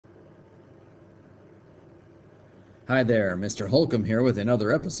Hi there, Mr. Holcomb here with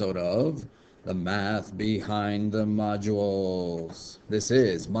another episode of The Math Behind the Modules. This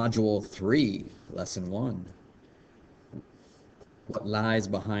is Module 3, Lesson 1. What lies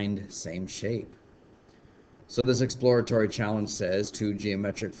behind same shape? So this exploratory challenge says two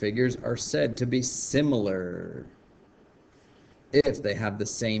geometric figures are said to be similar if they have the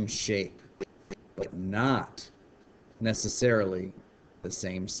same shape, but not necessarily the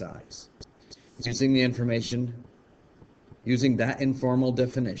same size. Using that informal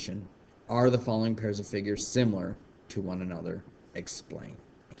definition, are the following pairs of figures similar to one another? Explain.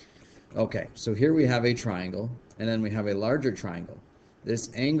 Okay, so here we have a triangle, and then we have a larger triangle. This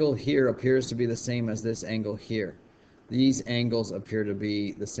angle here appears to be the same as this angle here. These angles appear to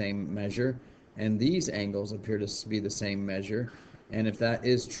be the same measure, and these angles appear to be the same measure. And if that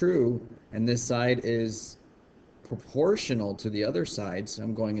is true, and this side is proportional to the other sides,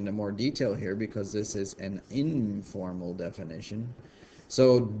 I'm going into more detail here because this is an informal definition.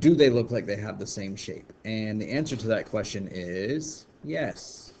 So do they look like they have the same shape? And the answer to that question is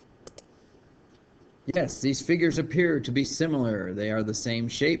yes. Yes, these figures appear to be similar. They are the same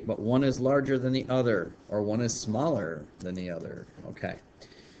shape, but one is larger than the other, or one is smaller than the other. Okay.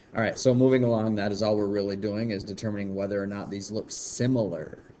 All right, so moving along, that is all we're really doing, is determining whether or not these look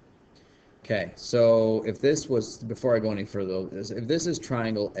similar. Okay, so if this was, before I go any further, if this is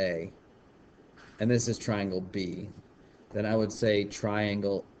triangle A and this is triangle B, then I would say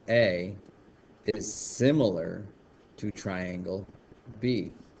triangle A is similar to triangle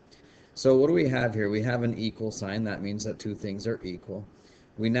B. So what do we have here? We have an equal sign. That means that two things are equal.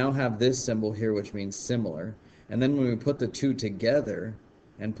 We now have this symbol here, which means similar. And then when we put the two together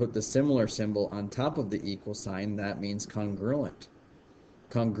and put the similar symbol on top of the equal sign, that means congruent.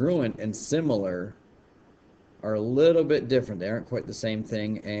 Congruent and similar are a little bit different. They aren't quite the same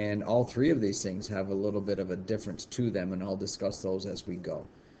thing, and all three of these things have a little bit of a difference to them, and I'll discuss those as we go.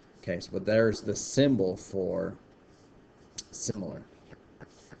 Okay, so but there's the symbol for similar.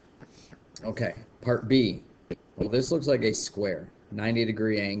 Okay, part B. Well, this looks like a square.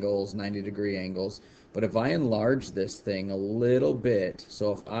 90-degree angles, 90-degree angles. But if I enlarge this thing a little bit,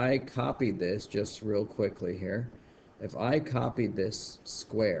 so if I copied this just real quickly here, if I copied this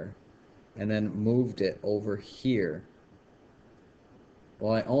square and then moved it over here,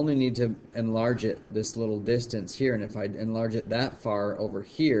 well, I only need to enlarge it this little distance here, and if I enlarge it that far over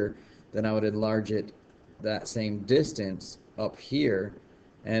here, then I would enlarge it that same distance up here,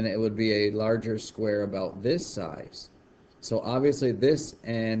 and it would be a larger square about this size. So obviously this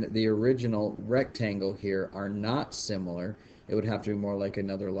and the original rectangle here are not similar. It would have to be more like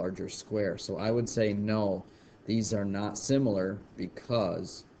another larger square. So I would say no, these are not similar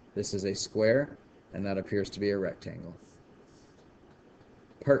because this is a square and that appears to be a rectangle.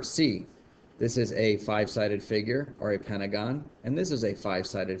 Part C. This is a five-sided figure or a pentagon, and this is a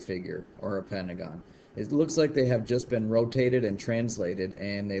five-sided figure or a pentagon. It looks like they have just been rotated and translated,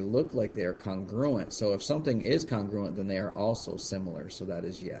 and they look like they are congruent. So if something is congruent, then they are also similar. So that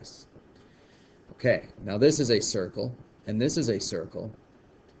is yes. Okay, now this is a circle, and this is a circle,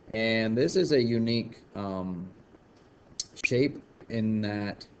 and this is a unique shape in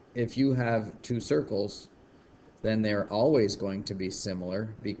that if you have two circles, then they're always going to be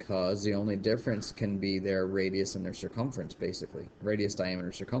similar because the only difference can be their radius and their circumference, basically. Radius,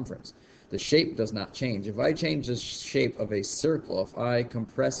 diameter, circumference. The shape does not change. If I change the shape of a circle, if I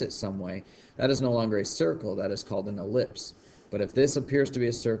compress it some way, that is no longer a circle. That is called an ellipse. But if this appears to be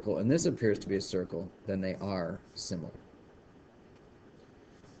a circle and this appears to be a circle, then they are similar.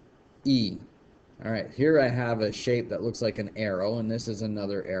 E. All right, here I have a shape that looks like an arrow, and this is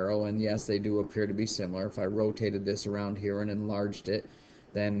another arrow, and yes, they do appear to be similar. If I rotated this around here and enlarged it,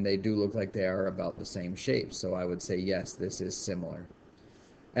 then they do look like they are about the same shape. So I would say yes, this is similar.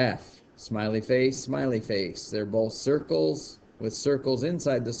 F, smiley face, smiley face. They're both circles with circles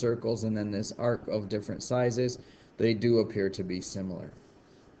inside the circles, and then this arc of different sizes. They do appear to be similar.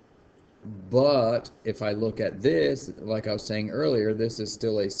 But if I look at this, like I was saying earlier, this is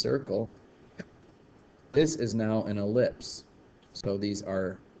still a circle. This is now an ellipse, so these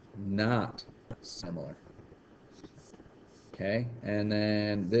are not similar. Okay, and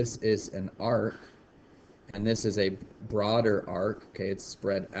then this is an arc, and this is a broader arc. Okay, it's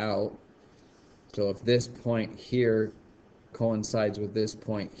spread out. So if this point here coincides with this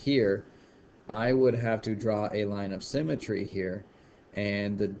point here, I would have to draw a line of symmetry here,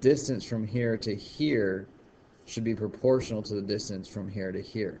 and the distance from here to here should be proportional to the distance from here to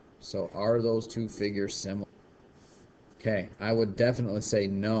here. So are those two figures similar? Okay, I would definitely say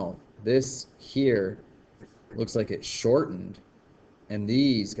no. This here looks like it's shortened, and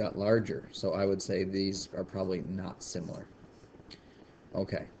these got larger, so I would say these are probably not similar.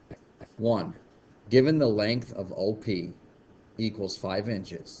 Okay. 1. Given the length of OP equals 5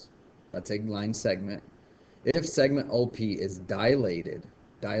 inches, that's a line segment. If segment OP is dilated,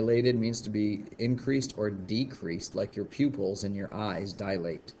 dilated means to be increased or decreased, like your pupils in your eyes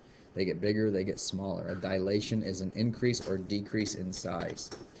dilate. They get bigger, they get smaller. A dilation is an increase or decrease in size.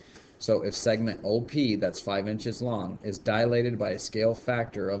 So if segment OP, that's 5 inches long, is dilated by a scale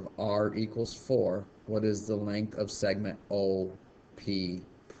factor of R equals 4, what is the length of segment OP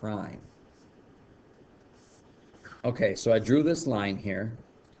prime? Okay, so I drew this line here,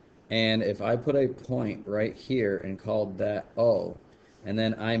 and if I put a point right here and called that O, and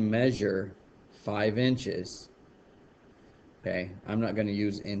then I measure 5 inches, okay, I'm not going to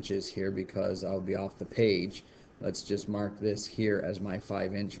use inches here because I'll be off the page. Let's just mark this here as my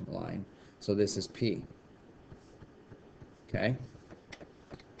 5-inch line. So this is P. Okay?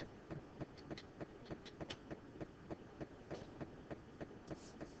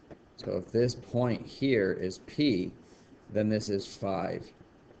 So if this point here is P, then this is 5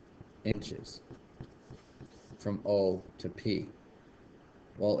 inches from O to P.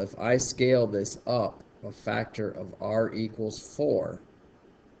 Well, if I scale this up a factor of R equals 4,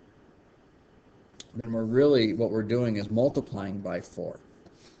 then what we're doing is multiplying by 4.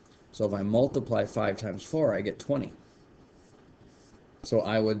 So if I multiply 5 times 4, I get 20. So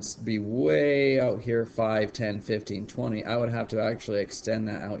I would be way out here, 5, 10, 15, 20. I would have to actually extend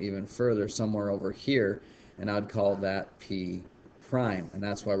that out even further, somewhere over here, and I'd call that P prime. And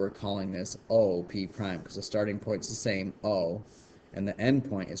that's why we're calling this O P prime, because the starting point's the same, O, and the end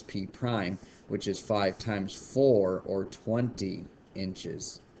point is P prime, which is 5 times 4, or 20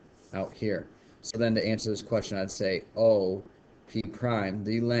 inches out here. So then to answer this question, I'd say O P prime,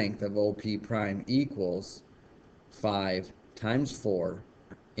 the length of O P prime equals 5 times 4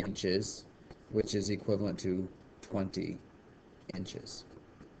 inches, which is equivalent to 20 inches.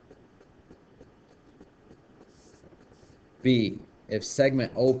 B, if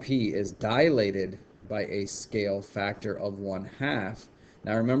segment OP is dilated by a scale factor of 1/2.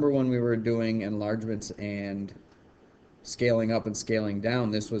 Now remember when we were doing enlargements and scaling up and scaling down,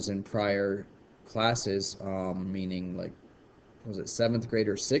 this was in prior classes, meaning like, was it 7th grade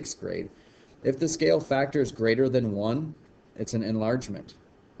or 6th grade? If the scale factor is greater than 1, it's an enlargement.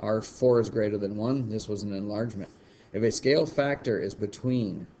 R4 is greater than 1, this was an enlargement. If a scale factor is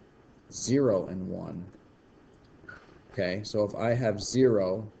between 0 and 1, okay, so if I have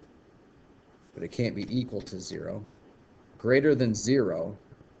 0, but it can't be equal to 0, greater than 0,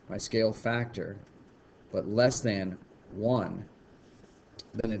 my scale factor, but less than 1,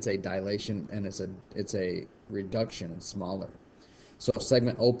 then it's a dilation, and it's a reduction, smaller. So if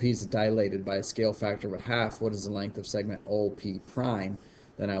segment OP is dilated by a scale factor of 1/2, what is the length of segment OP prime?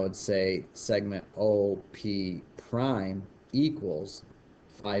 Then I would say segment OP prime equals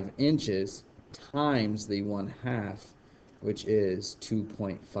 5 inches times the 1/2, which is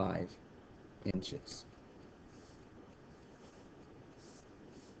 2.5 inches.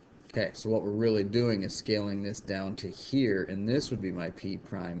 Okay, so what we're really doing is scaling this down to here, and this would be my P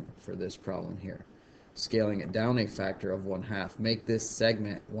prime for this problem here. Scaling it down a factor of 1/2. Make this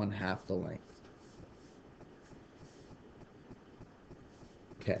segment 1/2 the length.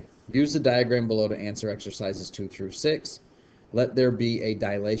 Okay, use the diagram below to answer exercises 2 through 6. Let there be a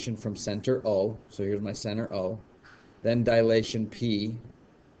dilation from center O, so here's my center O, then dilation P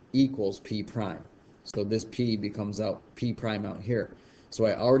equals P prime. So this P becomes out P prime out here. So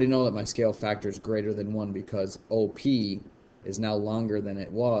I already know that my scale factor is greater than 1 because OP is now longer than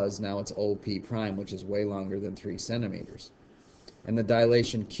it was. Now it's OP prime, which is way longer than 3 centimeters. And the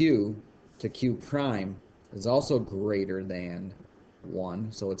dilation Q to Q prime is also greater than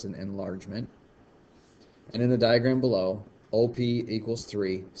 1, so it's an enlargement. And in the diagram below, OP equals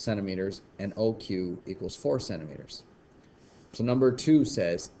 3 centimeters and OQ equals 4 centimeters. So number 2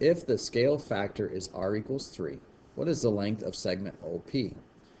 says, if the scale factor is R equals 3, what is the length of segment OP?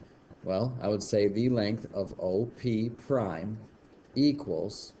 Well, I would say the length of OP prime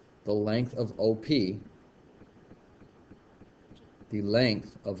equals the length of OP,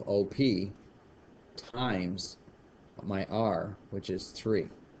 times my R, which is 3.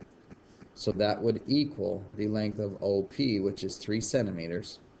 So that would equal the length of OP, which is 3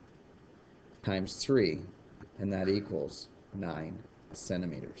 centimeters, times 3, and that equals 9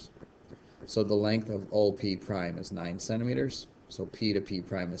 centimeters. So the length of OP prime is 9 centimeters. So P to P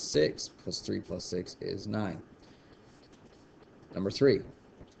prime is 6, plus 3 plus 6 is 9. Number 3,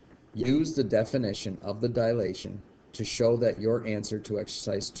 use the definition of the dilation to show that your answer to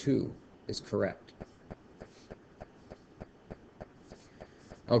exercise 2 is correct.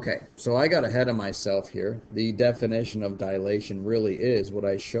 Okay, so I got ahead of myself here. The definition of dilation really is what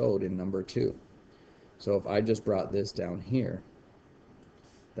I showed in number 2. So if I just brought this down here,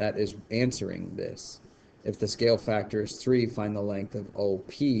 that is answering this. If the scale factor is 3, find the length of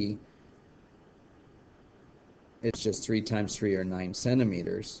OP. It's just 3 times 3 or 9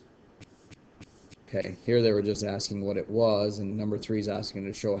 centimeters. Okay, here they were just asking what it was, and number 3 is asking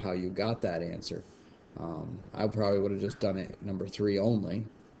to show how you got that answer. I probably would have just done it number 3 only,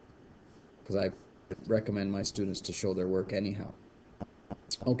 because I recommend my students to show their work anyhow.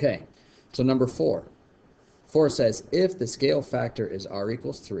 Okay, so number 4. 4 says, if the scale factor is r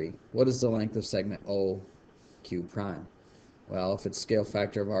equals 3, what is the length of segment OQ prime? Well, if it's scale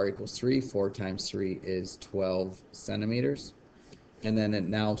factor of r equals 3, 4 times 3 is 12 centimeters. And then it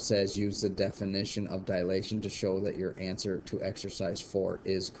now says use the definition of dilation to show that your answer to exercise 4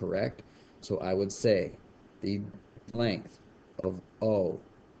 is correct. So I would say the length of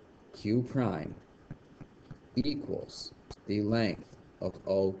OQ prime equals the length of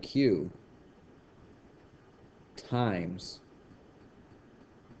OQ times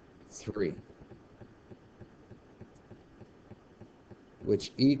 3,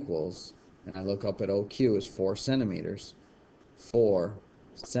 which equals, and I look up at OQ is 4 centimeters, 4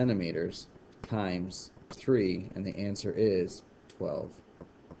 centimeters times 3, and the answer is 12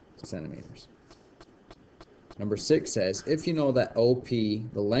 centimeters. Number 6 says, if you know that OP, the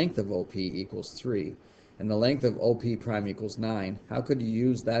length of OP equals 3, and the length of OP prime equals 9, how could you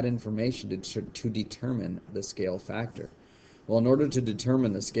use that information to determine the scale factor? Well, in order to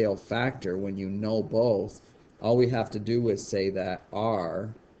determine the scale factor, when you know both, all we have to do is say that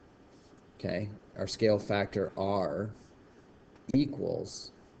R, okay, our scale factor R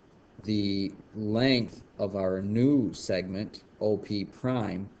equals the length of our new segment, OP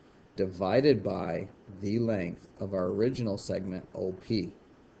prime, divided by the length of our original segment, OP.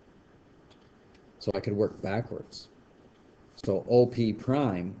 So I could work backwards. So OP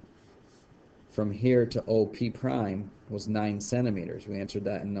prime, from here to OP prime, was 9 centimeters. We answered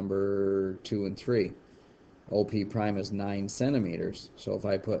that in number 2 and 3. OP prime is 9 centimeters. So if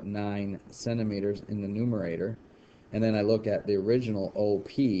I put 9 centimeters in the numerator, and then I look at the original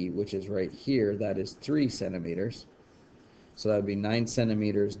OP, which is right here, that is 3 centimeters. So that would be 9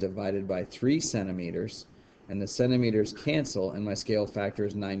 centimeters divided by 3 centimeters. And the centimeters cancel, and my scale factor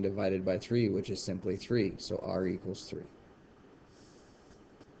is 9 divided by 3, which is simply 3. So R equals 3.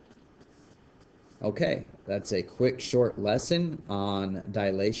 Okay, that's a quick, short lesson on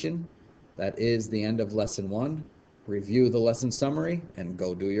dilation. That is the end of lesson 1. Review the lesson summary and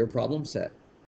go do your problem set.